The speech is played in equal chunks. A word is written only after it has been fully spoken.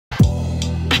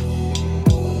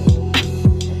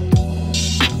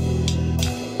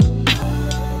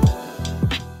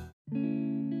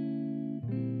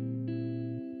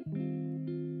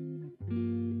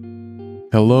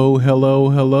Hello, hello,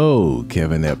 hello.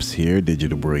 Kevin Epps here,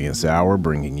 Digital Brilliance Hour,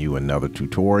 bringing you another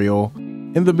tutorial.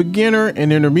 In the beginner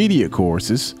and intermediate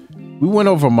courses, we went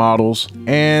over models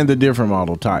and the different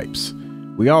model types.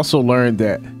 We also learned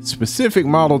that specific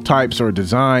model types are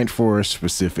designed for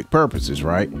specific purposes,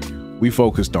 right? We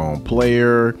focused on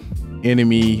player,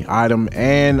 enemy, item,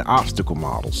 and obstacle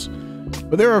models.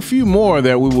 But there are a few more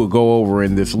that we will go over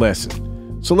in this lesson.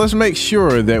 So let's make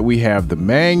sure that we have the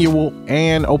manual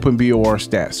and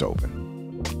OpenBORStats open.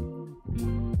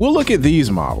 We'll look at these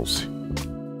models.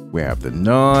 We have the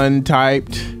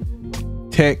none-typed,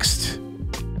 text,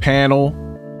 panel,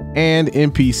 and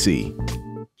NPC.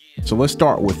 So let's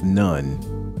start with none.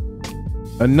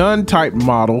 A none-type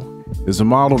model is a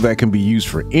model that can be used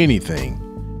for anything.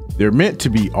 They're meant to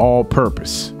be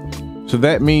all-purpose. So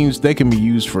that means they can be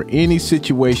used for any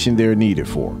situation they're needed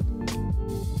for.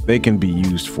 They can be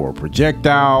used for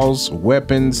projectiles,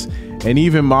 weapons, and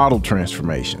even model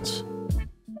transformations.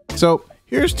 So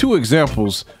here's two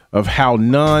examples of how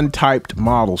none-typed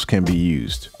models can be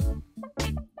used.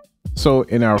 So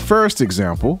in our first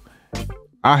example,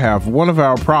 I have one of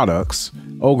our products,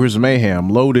 Ogre's Mayhem,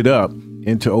 loaded up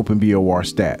into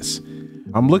OpenBORStats.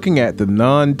 I'm looking at the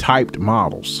none-typed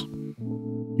models.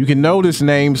 You can notice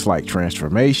names like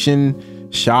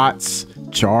transformation, shots,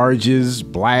 charges,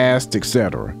 blast,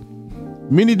 etc.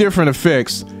 Many different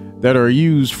effects that are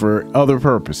used for other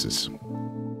purposes.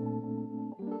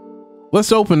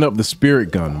 Let's open up the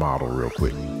spirit gun model real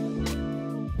quick.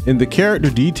 In the character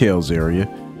details area,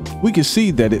 we can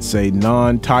see that it's a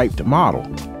non-typed model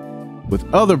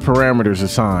with other parameters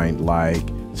assigned like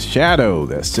shadow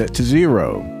that's set to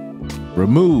 0,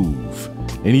 remove,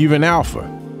 and even alpha.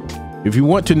 If you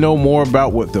want to know more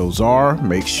about what those are,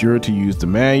 make sure to use the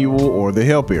manual or the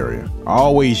help area. I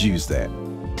always use that.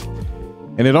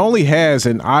 And it only has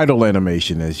an idle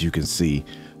animation, as you can see,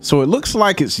 so it looks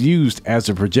like it's used as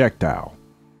a projectile.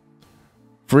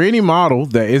 For any model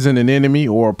that isn't an enemy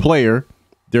or a player,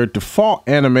 their default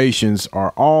animations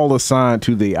are all assigned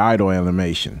to the idle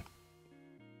animation.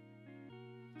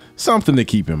 Something to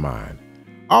keep in mind.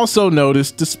 Also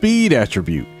notice the speed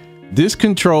attribute. This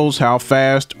controls how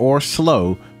fast or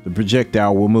slow the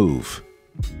projectile will move.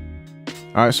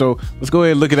 All right, so let's go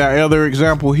ahead and look at our other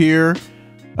example here.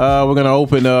 We're going to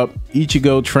open up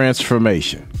Ichigo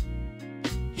Transformation.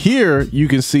 Here you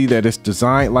can see that it's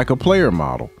designed like a player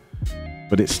model,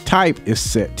 but its type is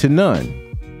set to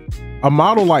none. A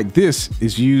model like this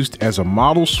is used as a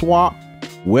model swap,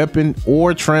 weapon,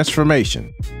 or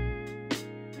transformation.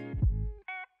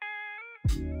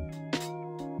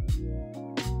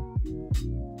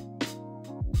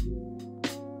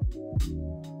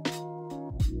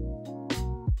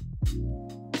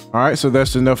 All right, so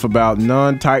that's enough about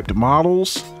non-typed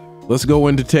models. Let's go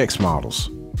into text models.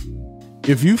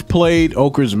 If you've played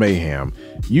Ogre's Mayhem,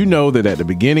 you know that at the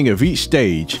beginning of each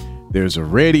stage, there's a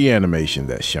ready animation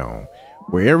that's shown,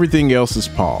 where everything else is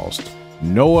paused.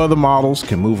 No other models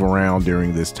can move around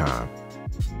during this time.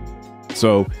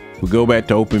 So we go back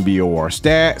to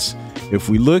OpenBORStats. If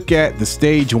we look at the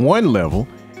stage 1 level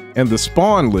and the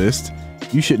spawn list,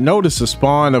 you should notice a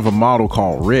spawn of a model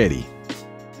called ready.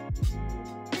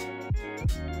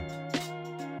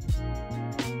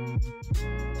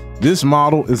 This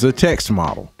model is a text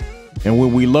model, and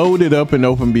when we load it up in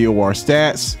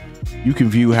OpenBORStats, you can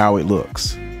view how it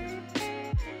looks.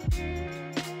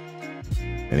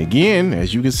 And again,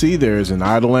 as you can see, there is an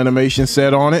idle animation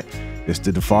set on it. It's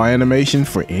the default animation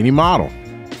for any model.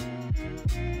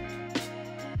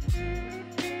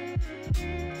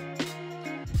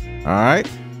 All right,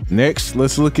 next,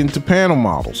 let's look into panel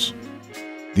models.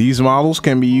 These models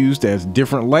can be used as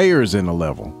different layers in a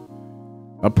level.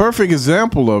 A perfect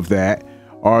example of that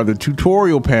are the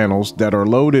tutorial panels that are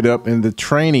loaded up in the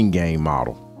training game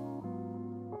model.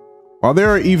 While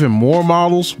there are even more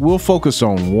models, we'll focus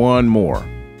on one more.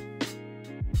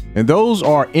 And those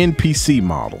are NPC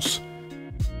models.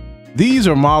 These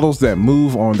are models that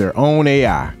move on their own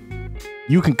AI.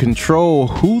 You can control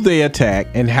who they attack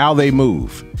and how they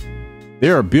move. They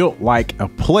are built like a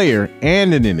player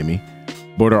and an enemy,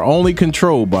 but are only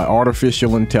controlled by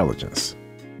artificial intelligence.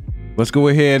 Let's go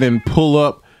ahead and pull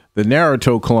up the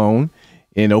Naruto clone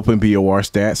in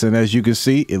OpenBORStats, and as you can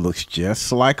see, it looks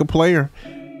just like a player.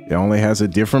 It only has a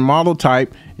different model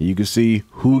type, and you can see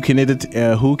who can it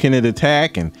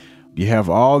attack, and you have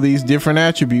all these different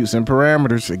attributes and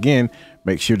parameters. Again,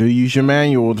 make sure to use your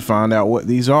manual to find out what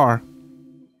these are.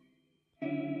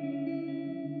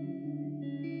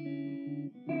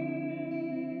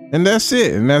 And that's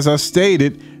it. And as I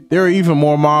stated, there are even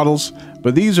more models,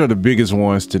 but these are the biggest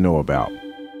ones to know about.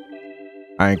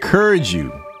 I encourage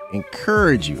you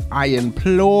encourage you, I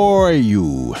implore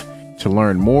you to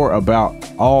learn more about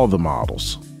all the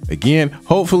models. Again,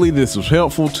 hopefully this was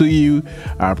helpful to you.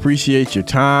 I appreciate your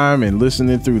time and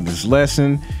listening through this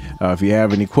lesson. If you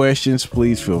have any questions,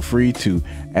 please feel free to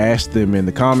ask them in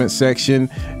the comment section.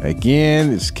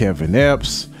 Again, it's Kevin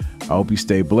Epps. I hope you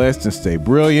stay blessed and stay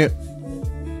brilliant.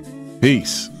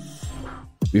 Peace.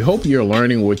 We hope you're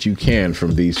learning what you can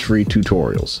from these free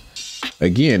tutorials.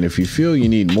 Again, if you feel you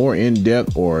need more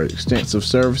in-depth or extensive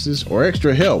services or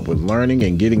extra help with learning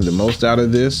and getting the most out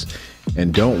of this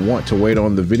and don't want to wait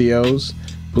on the videos,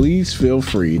 please feel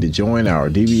free to join our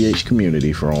DBH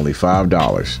community for only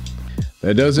 $5.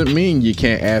 That doesn't mean you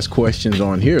can't ask questions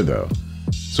on here though.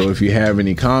 So if you have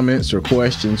any comments or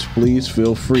questions, please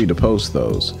feel free to post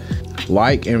those.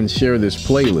 Like and share this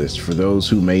playlist for those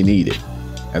who may need it.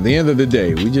 At the end of the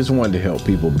day, we just want to help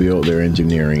people build their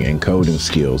engineering and coding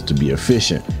skills to be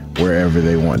efficient wherever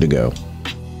they want to go.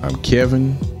 I'm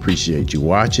Kevin. Appreciate you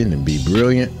watching and be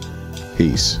brilliant.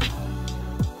 Peace.